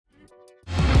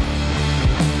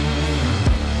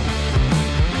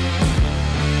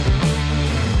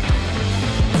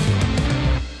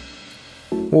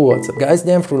What's up guys,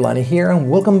 Dan Frullani here and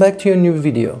welcome back to a new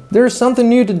video. There's something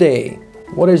new today.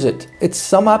 What is it? It's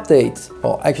some updates,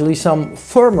 well actually some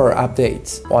firmware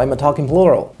updates. Why am I talking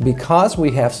plural? Because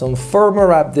we have some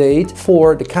firmware update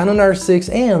for the Canon R6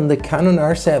 and the Canon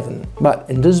R7. But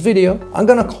in this video, I'm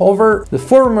gonna cover the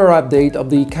firmware update of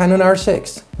the Canon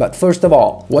R6. But first of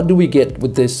all, what do we get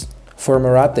with this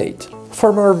firmware update?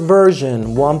 Firmware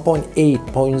version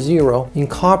 1.8.0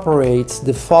 incorporates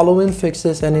the following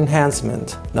fixes and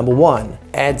enhancement. Number 1,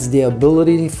 adds the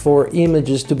ability for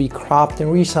images to be cropped and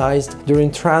resized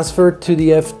during transfer to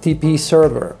the FTP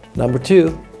server. Number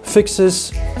 2,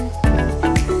 fixes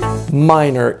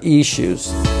minor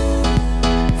issues.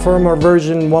 Firmware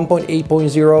version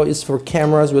 1.8.0 is for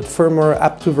cameras with firmware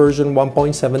up to version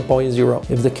 1.7.0.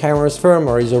 If the camera's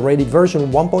firmware is already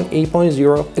version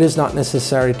 1.8.0, it is not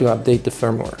necessary to update the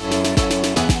firmware.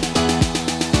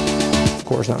 Of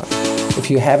course not.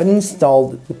 If you haven't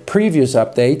installed the previous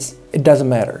updates, it doesn't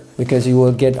matter, because you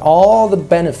will get all the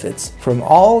benefits from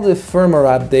all the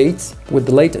firmware updates with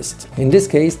the latest. In this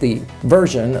case, the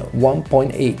version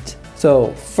 1.8.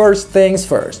 So first things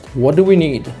first, what do we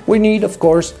need? We need, of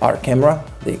course, our camera,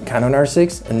 the Canon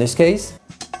R6 in this case.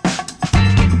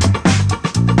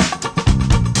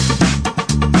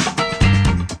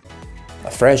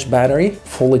 A fresh battery,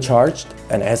 fully charged,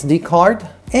 an SD card,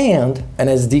 and an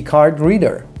SD card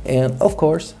reader. And of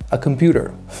course, a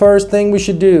computer. First thing we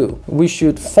should do, we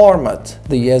should format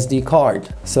the SD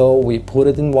card. So we put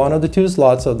it in one of the two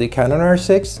slots of the Canon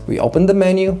R6. We open the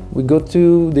menu, we go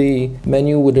to the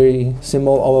menu with the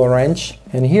symbol of a wrench,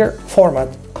 and here,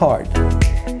 format card.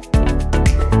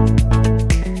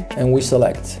 And we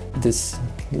select this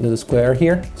little square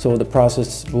here, so the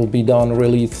process will be done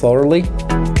really thoroughly.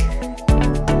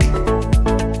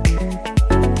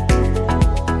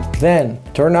 Then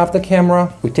turn off the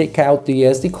camera, we take out the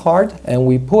SD card and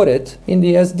we put it in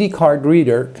the SD card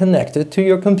reader connected to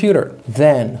your computer.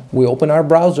 Then we open our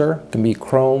browser, it can be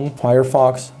Chrome,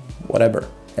 Firefox, whatever.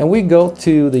 And we go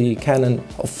to the Canon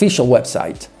official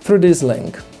website through this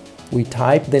link. We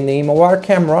type the name of our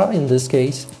camera, in this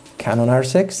case, Canon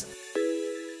R6.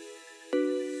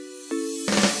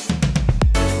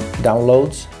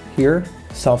 Downloads here,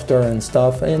 software and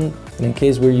stuff, and in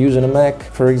case we're using a Mac,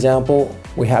 for example,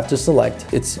 we have to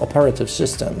select its operative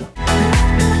system.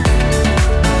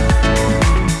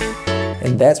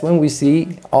 And that's when we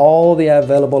see all the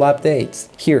available updates.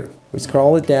 Here, we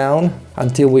scroll it down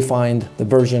until we find the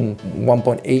version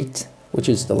 1.8, which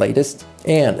is the latest.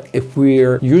 And if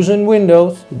we're using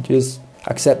Windows, just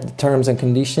accept the terms and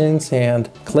conditions and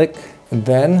click, and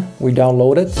then we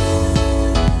download it.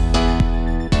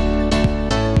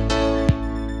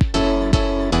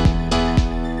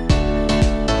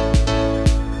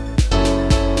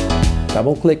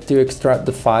 Double click to extract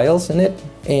the files in it,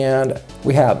 and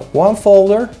we have one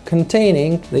folder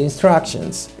containing the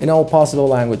instructions in all possible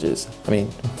languages,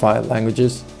 file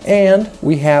languages, and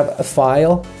we have a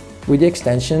file with the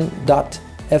extension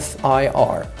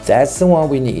 .fir. That's the one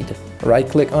we need. Right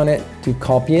click on it to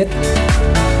copy it,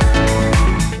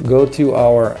 go to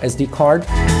our SD card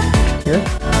here,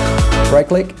 right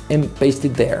click and paste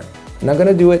it there. I'm not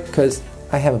gonna do it because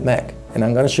I have a Mac, and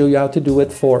I'm gonna show you how to do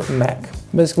it for Mac.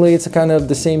 Basically, it's kind of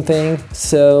the same thing.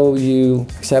 So you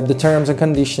accept the terms and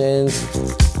conditions,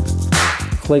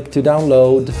 click to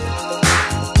download.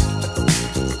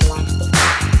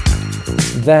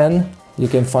 Then you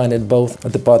can find it both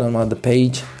at the bottom of the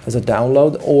page as a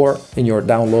download or in your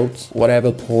downloads,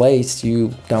 whatever place you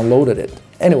downloaded it.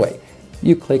 Anyway,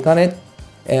 you click on it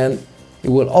and it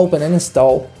will open and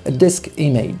install a disk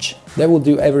image. That will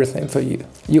do everything for you.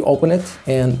 You open it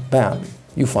and bam,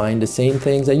 you find the same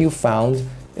things that you found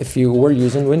if you were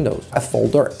using Windows, a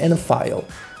folder and a file.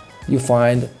 You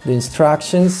find the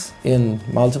instructions in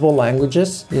multiple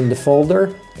languages in the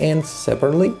folder, and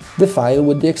separately the file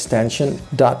with the extension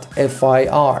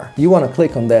 .fir. You want to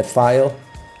click on that file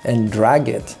and drag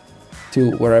it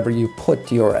to wherever you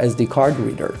put your SD card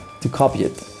reader to copy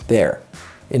it there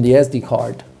in the SD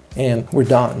card, and we're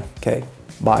done. Okay,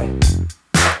 bye.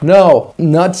 No,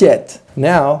 not yet.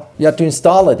 Now you have to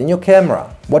install it in your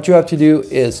camera. What you have to do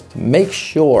is to make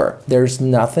sure there's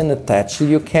nothing attached to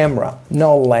your camera.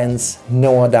 No lens,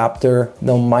 no adapter,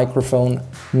 no microphone,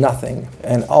 nothing.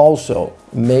 And also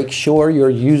make sure you're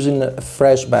using a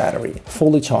fresh battery,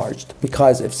 fully charged,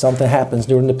 because if something happens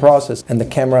during the process and the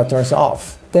camera turns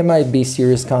off, there might be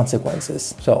serious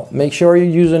consequences. So make sure you're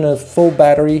using a full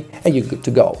battery and you're good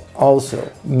to go.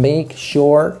 Also, make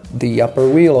sure the upper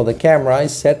wheel of the camera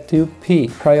is set to P,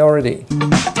 priority.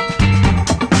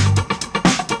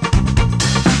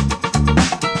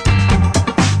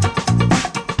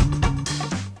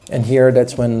 And here,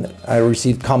 that's when I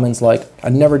received comments like,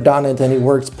 I've never done it and it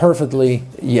works perfectly.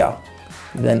 Yeah,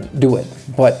 then do it.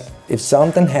 But if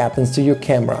something happens to your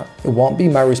camera, it won't be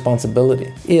my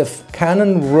responsibility. If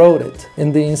Canon wrote it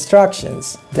in the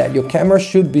instructions that your camera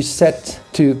should be set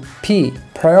to P,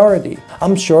 priority,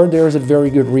 I'm sure there's a very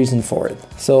good reason for it.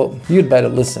 So you'd better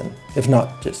listen. If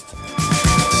not, just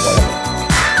whatever.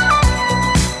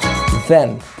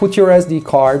 Then put your SD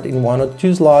card in one or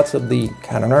two slots of the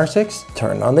Canon R6,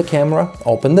 turn on the camera,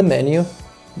 open the menu,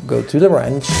 go to the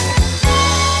wrench,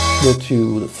 go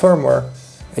to the firmware,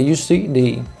 and you see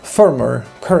the firmware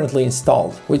currently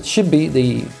installed, which should be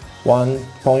the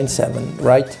 1.7,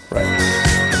 right? Right.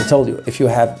 I told you, if you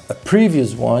have a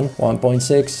previous one,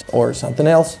 1.6 or something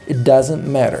else, it doesn't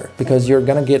matter, because you're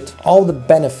gonna get all the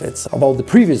benefits of all the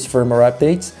previous firmware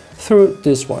updates through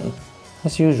this one,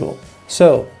 as usual.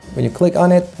 So, when you click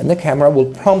on it, and the camera will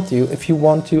prompt you if you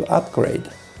want to upgrade.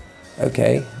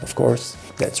 Okay, of course,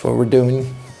 that's what we're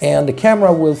doing. And the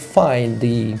camera will find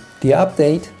the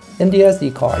update in the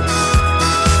SD card.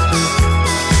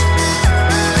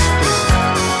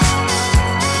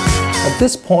 At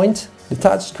this point, the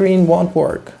touchscreen won't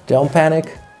work. Don't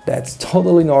panic, that's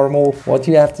totally normal. What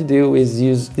you have to do is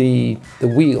use the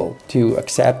wheel to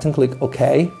accept and click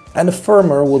OK, and the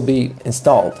firmware will be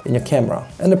installed in your camera,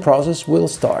 and the process will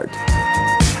start.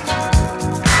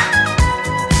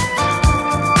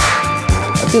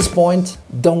 At this point,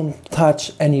 don't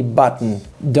touch any button.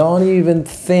 Don't even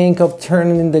think of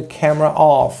turning the camera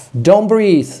off. Don't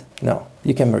breathe. No,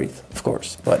 you can breathe, of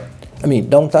course, but I mean,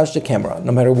 don't touch the camera,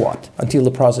 no matter what, until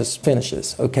the process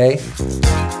finishes, okay?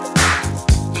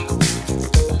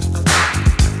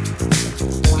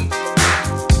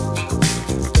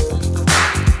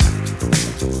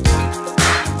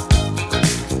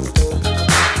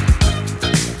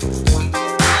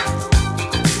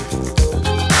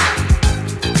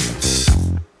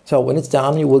 So when it's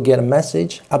done, you will get a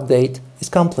message, update is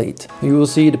complete. You will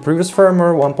see the previous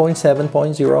firmware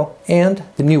 1.7.0 and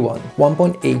the new one,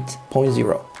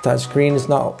 1.8.0. Touchscreen is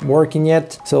not working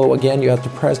yet, so again you have to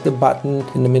press the button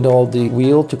in the middle of the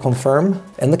wheel to confirm,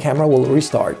 and the camera will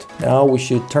restart. Now we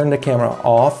should turn the camera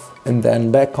off and then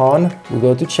back on. We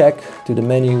go to check to the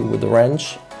menu with the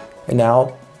wrench, and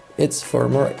now its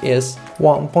firmware is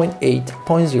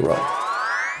 1.8.0.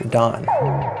 We're done.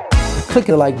 Click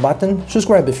the like button,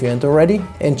 subscribe if you ain't already,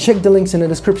 and check the links in the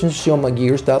description to see all my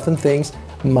gear stuff and things,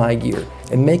 my gear.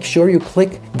 And make sure you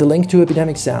click the link to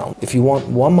Epidemic Sound if you want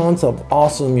 1 month of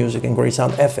awesome music and great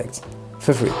sound effects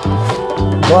for free.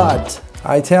 But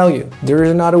I tell you, there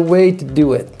is another way to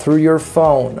do it, through your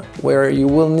phone, where you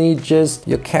will need just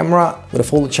your camera with a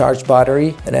fully charged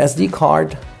battery, an SD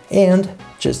card, and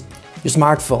just your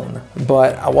smartphone.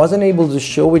 But I wasn't able to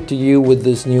show it to you with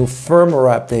this new firmware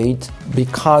update,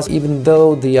 because even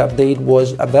though the update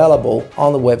was available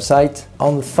on the website,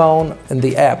 on the phone and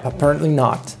the app, apparently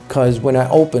not. Because when I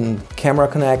opened Camera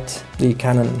Connect, the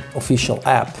Canon official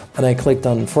app, and I clicked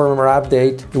on firmware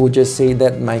update, it would just say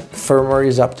that my firmware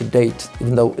is up to date,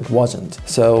 even though it wasn't.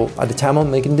 So at the time of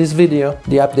making this video,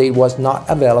 the update was not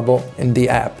available in the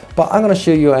app. But I'm gonna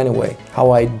show you anyway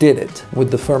how I did it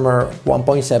with the firmware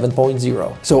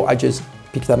 1.7.0. So I just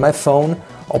picked up my phone,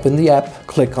 opened the app,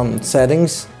 click on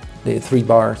settings, the 3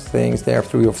 bar things there,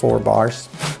 3 or 4 bars,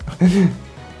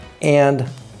 and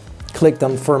clicked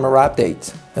on firmware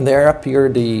updates. And there appear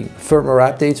the firmware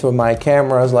updates for my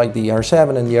cameras like the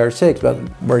R7 and the R6, but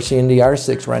we're seeing the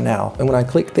R6 right now. And when I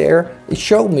clicked there, it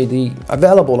showed me the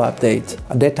available update.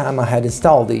 At that time I had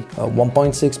installed the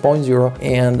 1.6.0,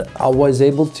 and I was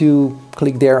able to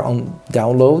click there on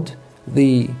download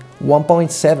the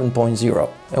 1.7.0.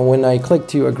 And when I clicked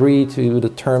to agree to the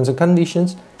terms and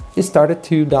conditions, it started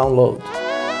to download.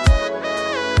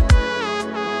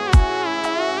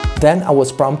 Then I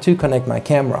was prompted to connect my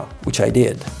camera, which I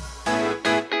did.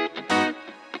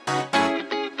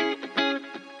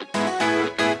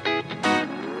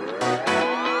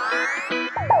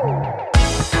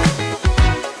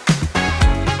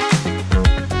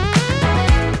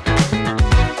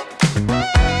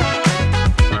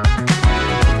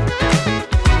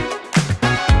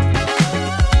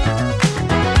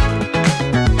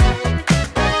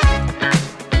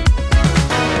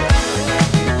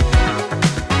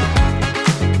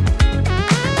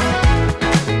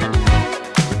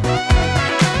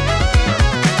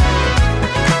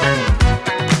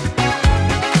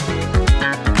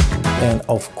 And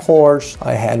of course,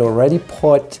 I had already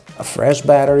put a fresh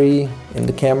battery in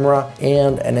the camera,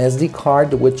 and an SD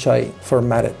card which I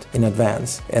formatted in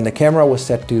advance. And the camera was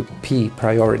set to P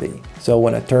priority. So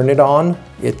when I turned it on,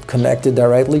 it connected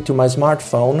directly to my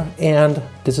smartphone, and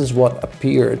this is what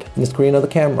appeared in the screen of the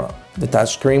camera. The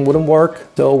touch screen wouldn't work,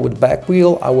 so with the back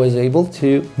wheel I was able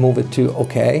to move it to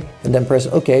OK and then press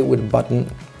OK with a button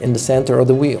in the center of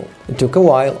the wheel. It took a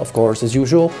while, of course, as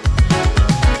usual.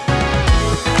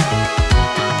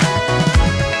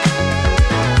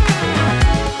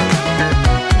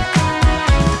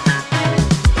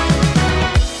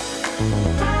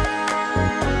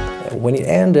 When it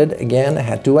ended, again, I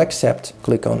had to accept,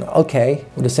 click on OK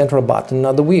with the central button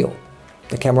of the wheel.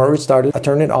 The camera restarted, I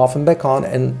turned it off and back on,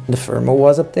 and the firmware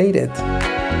was updated.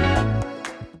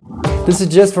 This is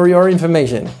just for your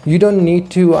information. You don't need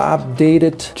to update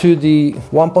it to the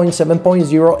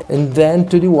 1.7.0 and then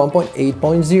to the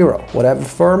 1.8.0. Whatever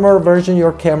firmware version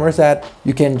your camera's at,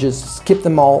 you can just skip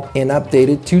them all and update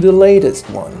it to the latest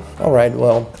one. Alright,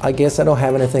 well, I guess I don't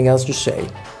have anything else to say.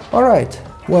 Alright,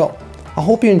 well, I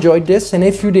hope you enjoyed this, and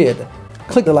if you did,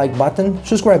 click the like button,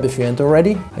 subscribe if you ain't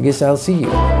already. I guess I'll see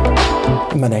you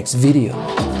in my next video.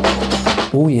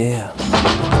 Oh yeah.